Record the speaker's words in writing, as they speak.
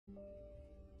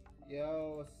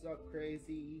Yo, what's up,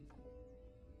 crazy?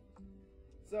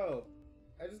 So,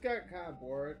 I just got kind of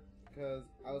bored because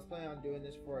I was planning on doing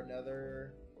this for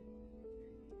another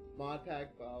mod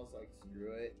pack, but I was like,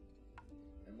 screw it.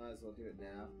 I might as well do it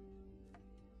now.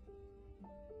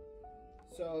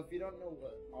 So, if you don't know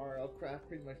what RL Craft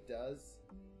pretty much does,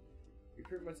 it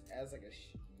pretty much adds like a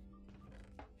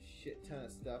shit ton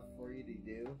of stuff for you to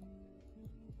do.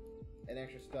 And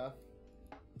extra stuff.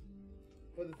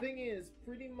 But the thing is,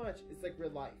 pretty much, it's like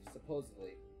real life,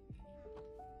 supposedly.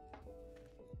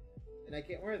 And I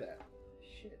can't wear that.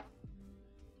 Shit.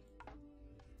 Let's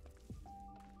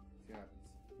see what happens.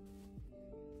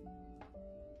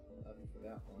 Nothing for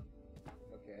that one.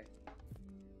 Okay.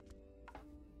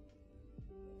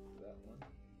 That one.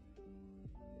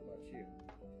 What about you?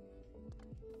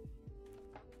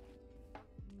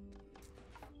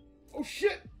 Oh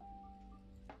shit!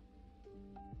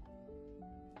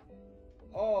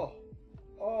 Oh!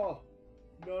 Oh!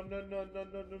 No, no, no, no, no, no,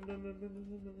 no, no, no, no, no, no,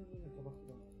 no, come on, come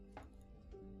on.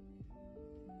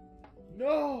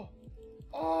 No!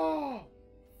 Oh!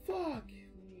 Fuck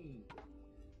me.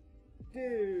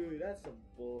 Dude, that's some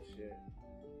bullshit.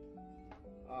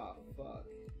 Ah, fuck.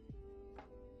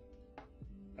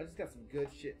 I just got some good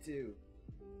shit too.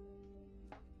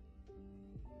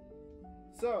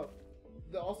 So,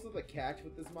 also the catch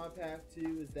with this mod pack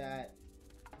too is that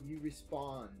you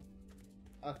respawn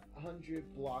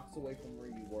 100 blocks away from where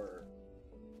you were.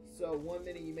 So one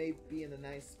minute you may be in a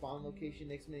nice spawn location,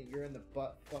 next minute you're in the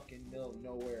butt fucking middle of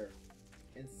nowhere,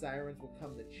 and sirens will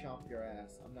come to chomp your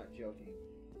ass. I'm not joking.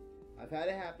 I've had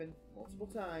it happen multiple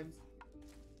times.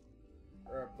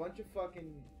 Or a bunch of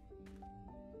fucking...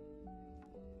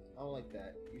 I don't like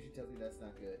that. Usually tells me that's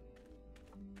not good.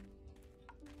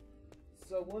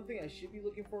 So one thing I should be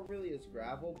looking for really is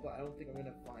gravel, but I don't think I'm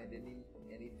gonna find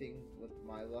anything with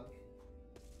my luck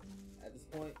at this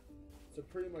point. So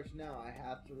pretty much now I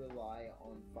have to rely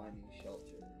on finding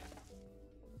shelter.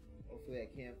 Hopefully I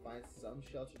can find some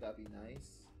shelter, that'd be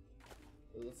nice.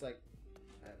 It looks like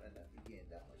I might not be getting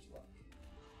that much luck.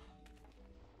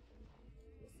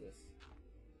 What's this?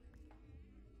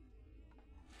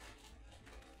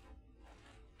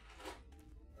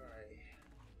 Alright.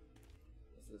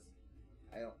 What's this?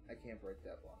 I can't break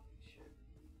that block. Shit.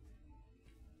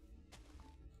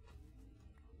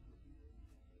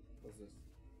 What's this?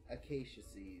 Acacia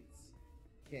seeds.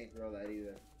 Can't grow that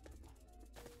either.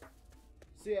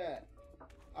 So yeah,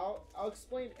 I'll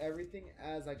explain everything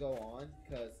as I go on,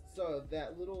 so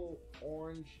that little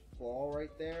orange ball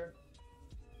right there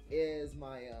is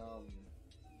my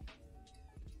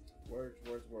words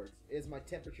is my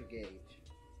temperature gauge.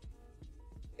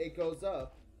 It goes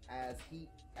up as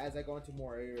I go into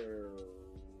more area.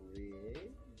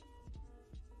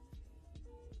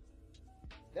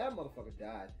 That motherfucker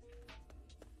died.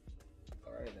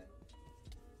 Alright then.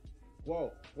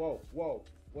 Whoa, whoa, whoa.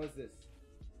 What's this?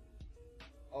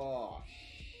 Oh,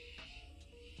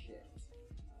 shit.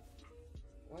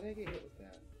 Why did I get hit with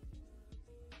that?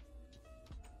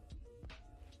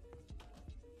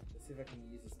 Let's see if I can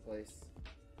use this place.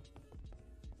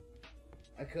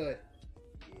 I could.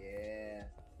 Yeah.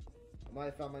 I might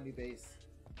have found my new base.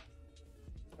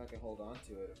 If I can hold on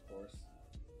to it, of course.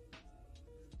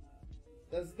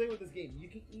 That's the thing with this game. You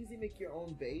can easily make your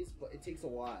own base, but it takes a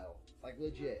while. Like,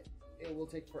 legit. It will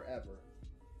take forever.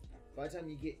 By the time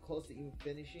you get close to even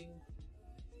finishing,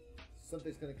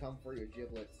 something's gonna come for your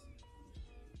giblets.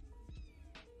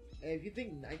 And if you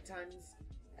think nighttime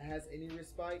has any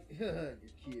respite, you're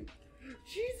cute.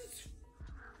 Jesus!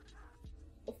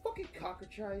 A fucking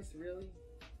cockatrice, really?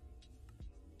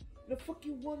 No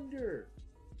fucking wonder!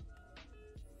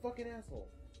 Fucking asshole.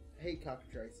 I hate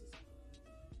cockatrices.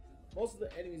 Most of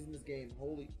the enemies in this game,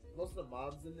 most of the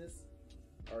mobs in this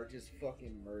are just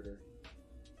fucking murder.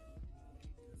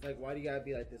 It's like, why do you gotta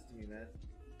be like this to me, man?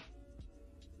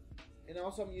 And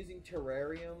also I'm using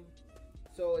terrarium,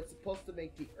 so it's supposed to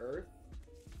make the earth.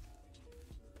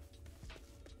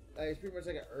 It's pretty much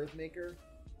like an earth maker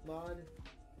mod.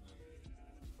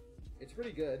 It's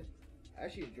pretty good. I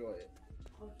actually enjoy it.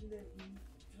 Turn the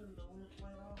lamp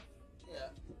light off. Yeah.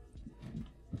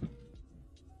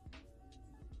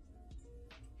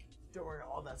 Don't worry,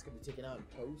 all that's gonna be taken out in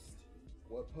post.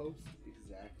 What post?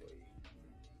 Exactly.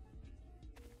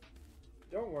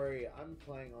 Don't worry, I'm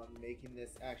planning on making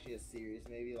this actually a series,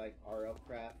 maybe like RL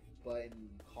Craft, but in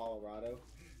Colorado.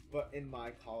 But in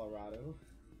my Colorado.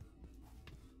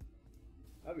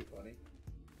 That'd be funny.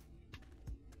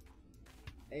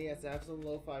 And yes, I have some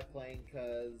lo-fi playing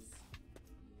because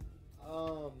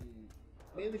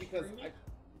mainly because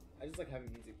I just like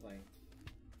having music playing.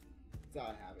 That's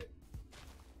how I have it.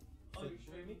 Oh, you're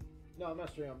streaming? No, I'm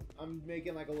not streaming. I'm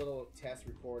making like a little test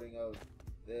recording of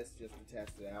this just to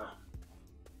test it out.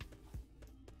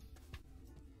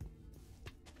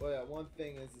 But yeah, one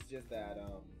thing is just that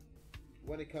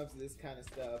when it comes to this kind of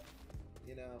stuff,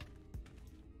 you know,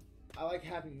 I like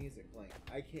having music playing.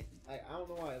 I don't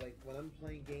know why. Like when I'm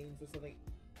playing games or something,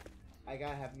 I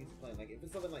gotta have music playing. Like if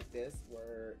it's something like this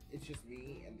where it's just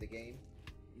me and the game,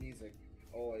 music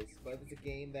always. But if it's a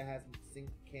game that has sync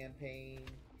campaign,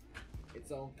 its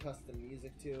own custom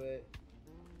music to it.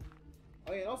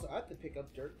 Oh yeah, and also I have to pick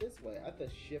up dirt this way. I have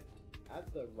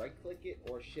to right click it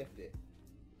or shift it.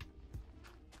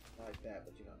 Not like that,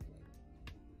 but you know,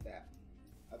 like that.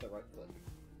 I have to right click.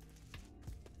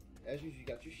 As usual, you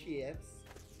got your ships.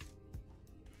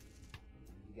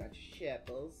 You got your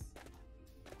shepples.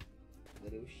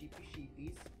 Little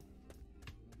sheepies.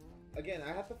 Again,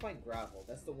 I have to find gravel.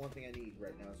 That's the one thing I need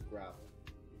right now is gravel.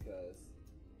 Because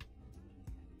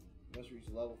you must reach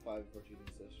level 5 before choosing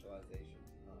socialization.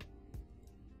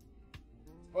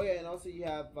 Oh yeah, and also you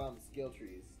have skill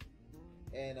trees.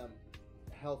 And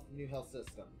new health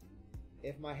system.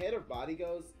 If my head or body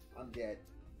goes, I'm dead.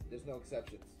 There's no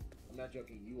exceptions. I'm not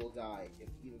joking. You will die if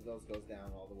either of those goes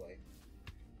down all the way.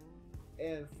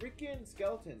 And freaking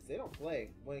skeletons, they don't play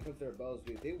when it comes to their bows,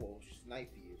 dude. They will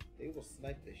snipe you. They will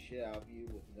snipe the shit out of you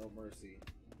with no mercy.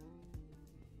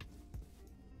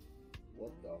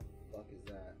 What the fuck is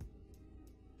that?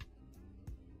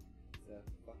 Is that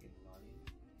fucking money?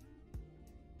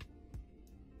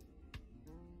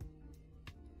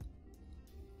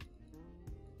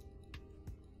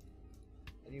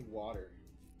 I need water.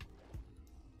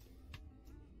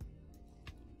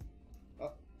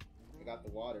 Oh, I got the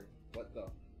water. What the?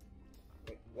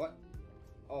 Wait, what?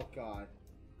 Oh god.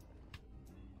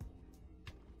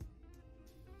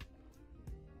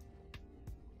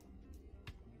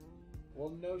 Well,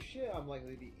 no shit, I'm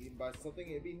likely to be eaten by something.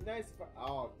 It'd be nice if I...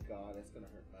 Oh god, that's gonna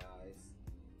hurt my eyes.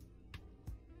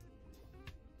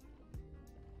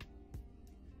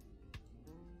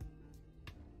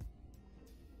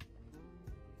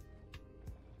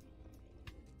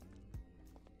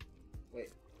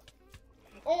 Wait.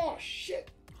 Oh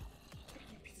shit!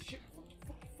 Fucking piece of shit.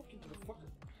 Fucking motherfucker.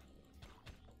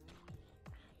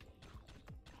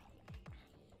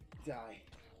 Die.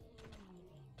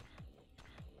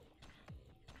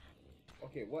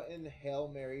 Okay, what in the Hail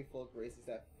Mary full of grace is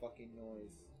that fucking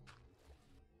noise?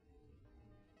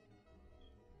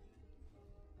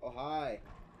 Oh, hi.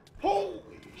 Holy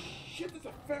shit, there's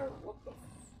a ferret. What the f...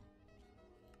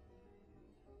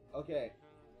 Okay.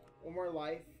 One more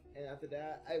life, and after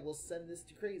that, I will send this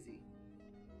to Crazy.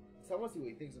 So I want to see what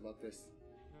he thinks about this.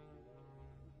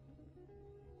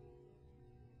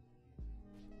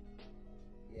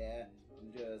 Yeah,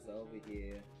 I'm just over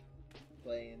here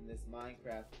playing this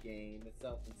Minecraft game. It's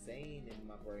so insane in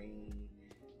my brain.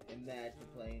 Imagine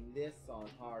playing this on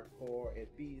hardcore.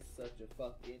 It'd be such a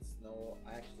fucking snore.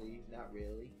 Actually, not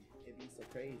really. It'd be so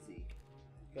crazy.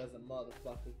 Because a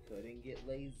motherfucker couldn't get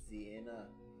lazy. And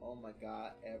oh my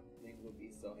god, everything would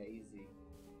be so hazy.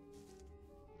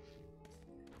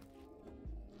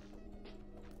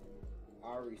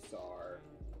 Arisar.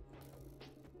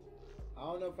 I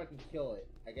don't know if I can kill it.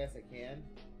 I guess I can.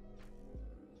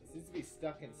 It seems to be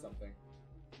stuck in something.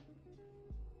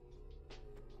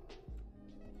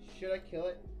 Should I kill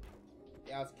it?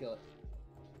 Yeah, let's kill it.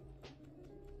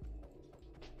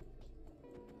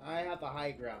 I have the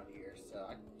high ground here, so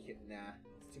I can't. Nah,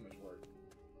 it's too much work.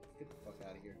 Let's get the fuck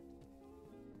out of here.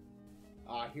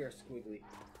 Ah, I hear a squiggly.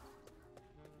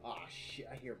 Ah, shit.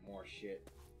 I hear more shit.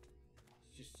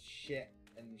 It's just shit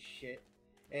and shit.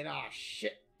 And ah,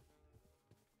 shit.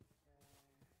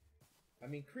 I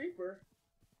mean, creeper.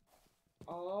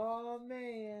 Oh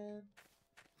man.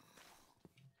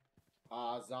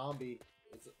 Ah, zombie.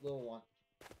 It's a little one.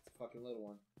 It's a fucking little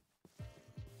one.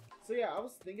 So yeah, I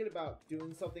was thinking about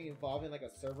doing something involving like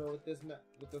a server with this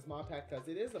mod pack, because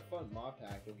it is a fun mod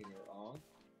pack. Don't get me wrong.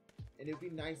 And it'd be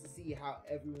nice to see how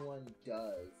everyone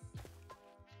does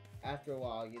after a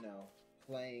while. You know,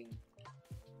 playing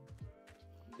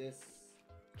this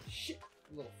shit,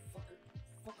 little fucker.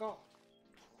 Fuck off.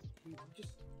 You just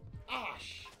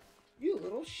you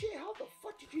little shit. How the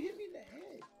fuck did you hit me in the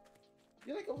head?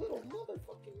 You're like a little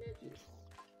motherfucking midget.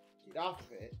 Get off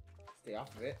of it. Stay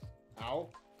off of it. Ow.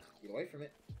 Get away from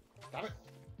it. Stop it.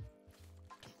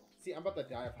 See, I'm about to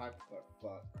die of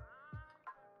fuck.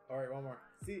 Alright, one more.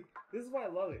 See, this is why I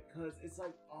love it. Because it's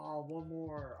like, oh, one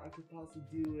more. I could possibly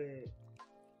do it.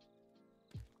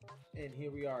 And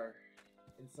here we are.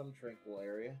 In some tranquil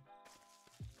area.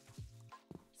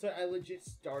 So I legit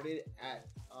started at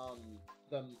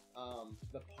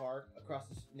the park across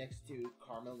next to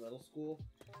Carmel Middle School.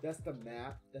 That's the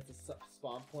map. That's the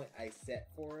spawn point I set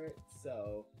for it.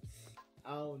 So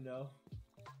I don't know.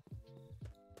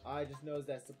 I just know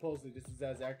that supposedly this is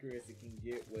as accurate as it can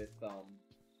get with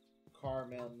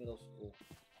Carmel Middle School.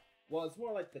 Well, it's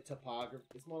more like the topography.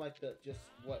 It's more like the just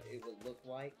what it would look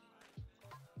like.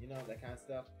 You know, that kind of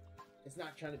stuff. It's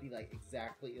not trying to be like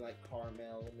exactly like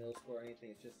Carmel Middle School or anything.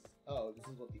 It's just, oh, this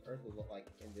is what the Earth would look like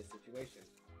in this situation.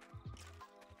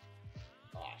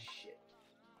 Aw, shit.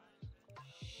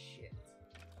 Shit.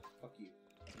 Fuck you.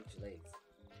 Get your legs.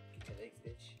 Get your legs,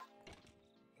 bitch.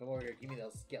 Come over here. Give me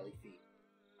those skelly feet.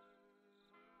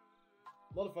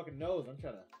 Motherfucking nose. I'm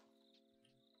trying to...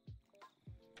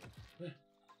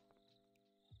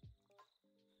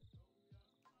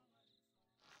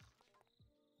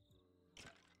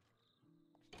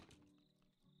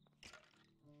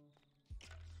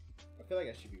 I feel like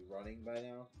I should be running by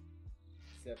now.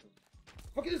 Except for...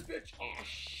 Fuck this bitch! Oh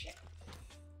shit!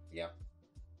 Yep.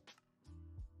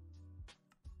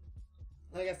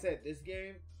 Like I said, this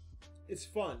game, it's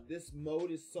fun. This mode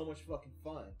is so much fucking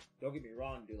fun. Don't get me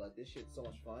wrong, dude. Like, this shit's so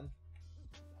much fun.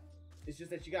 It's just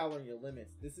that you gotta learn your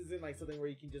limits. This isn't like something where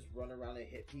you can just run around and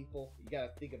hit people. You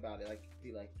gotta think about it. Like,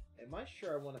 be like, am I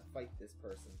sure I want to fight this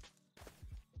person?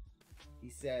 He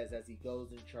says as he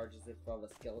goes and charges in front of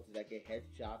a skeleton that can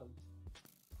headshot him.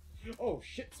 Oh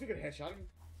shit, speaking of headshotting.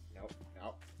 Nope,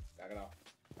 nope. Back it off.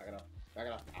 Back it off. Back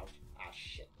it off. Ouch. Ah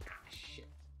shit. Ah shit.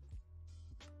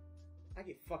 I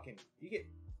get fucking... You get...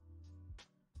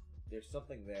 There's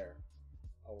something there.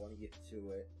 I want to get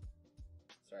to it.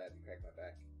 Sorry, I had to crack my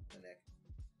back. My neck.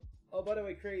 Oh, by the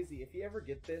way, crazy. If you ever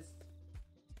get this...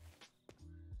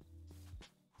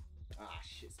 Ah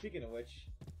shit. Speaking of which...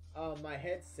 my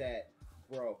headset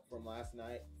broke from last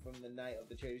night. From the night of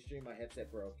the trader stream, my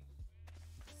headset broke.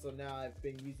 So now I've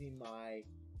been using my...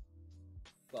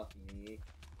 Fuck me.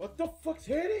 What the fuck's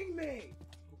hitting me?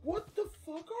 What the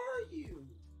fuck are you?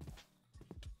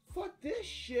 Fuck this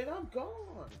shit, I'm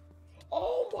gone.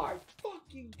 Oh my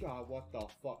fucking god, what the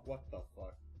fuck, what the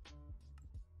fuck?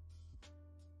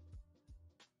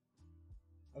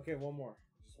 Okay, one more.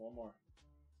 Just one more.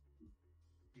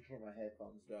 Before my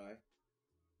headphones die.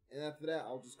 And after that,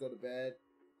 I'll just go to bed.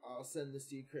 I'll send this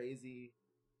to you crazy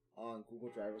on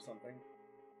Google Drive or something.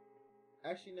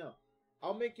 Actually, no.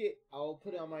 I'll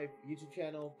put it on my YouTube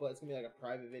channel, but it's gonna be like a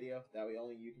private video. That way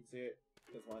only you can see it.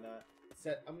 Because why not?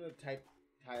 I'm gonna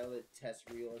title it test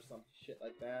reel or some shit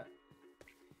like that.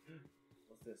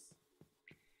 What's this?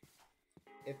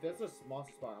 If there's a small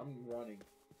spot, I'm running.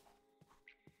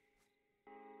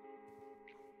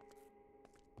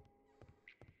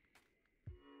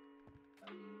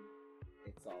 I mean,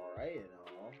 it's alright and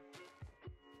all.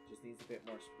 Just needs a bit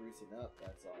more sprucing up,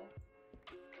 that's all.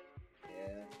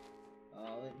 Yeah.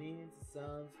 All it needs is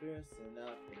some sprucing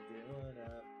up and doing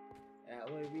up. That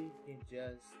way we can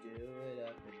just do it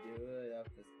up and do it up.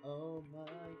 Cause oh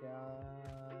my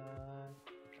god,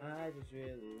 I just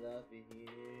really love it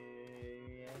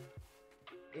here.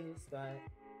 Yeah. In spite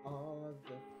all of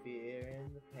the fear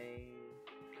and the pain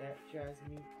that drives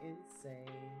me insane.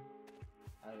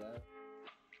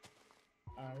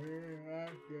 I really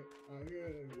like it. I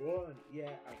really want it.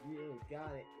 Yeah, I really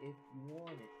got it. If you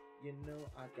want it, you know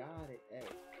I got it. Hey.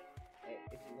 Hey,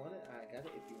 if you want it, I got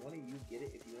it. If you want it, you get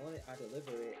it. If you want it, I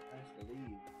deliver it. I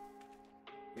believe.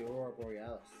 The Aurora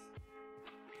Borealis.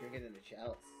 Drinking in the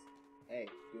chalice. Hey,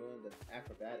 doing the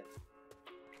acrobatics.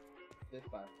 Flip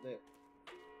by flip.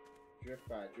 Drip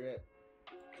by drip.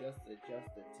 Just the tip.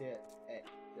 Hey,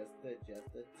 just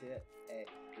the tip. Hey,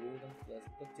 do them just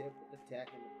the tip with the tack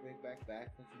and the bring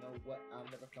back. Cause you know what? I'll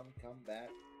never come back.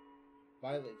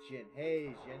 Violet Jin.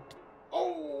 Hey, Jin.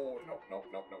 Oh no! Yep.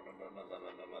 No.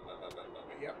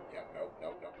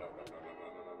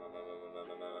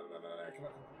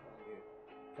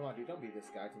 Come on, dude. Don't be this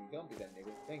guy to me. Don't be that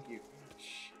nigga. Thank you.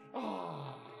 Shh.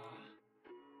 Ah.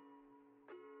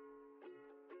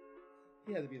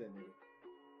 He had to be that nigga.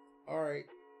 All right.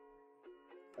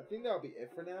 I think that'll be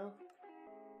it for now.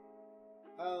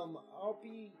 I'll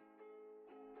be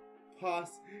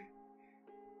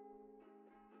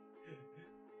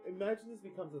Imagine this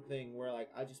becomes a thing where, like,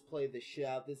 I just play the shit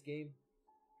out of this game,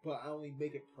 but I only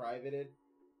make it privated.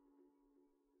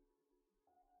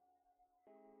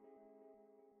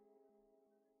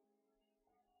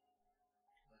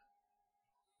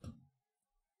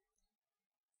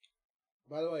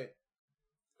 By the way,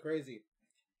 crazy.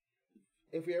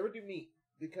 If we ever do meet,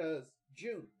 because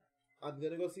June, I'm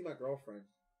gonna go see my girlfriend.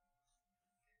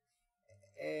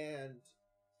 And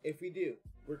if we do,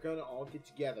 we're gonna all get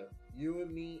together. You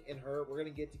and me and her, we're gonna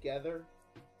get together,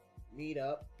 meet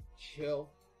up, chill,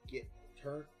 get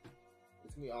turned.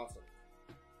 It's gonna be awesome.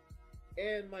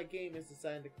 And my game is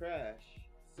deciding to crash.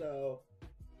 So,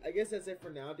 I guess that's it for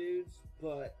now, dudes.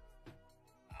 But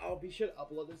I'll be sure to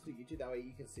upload this to YouTube. That way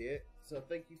you can see it. So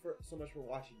thank you so much for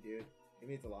watching, dude. It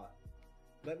means a lot.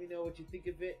 Let me know what you think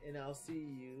of it, and I'll see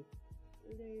you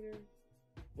later.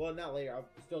 Well, not later.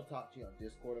 I'll still talk to you on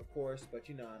Discord, of course. But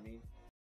you know what I mean.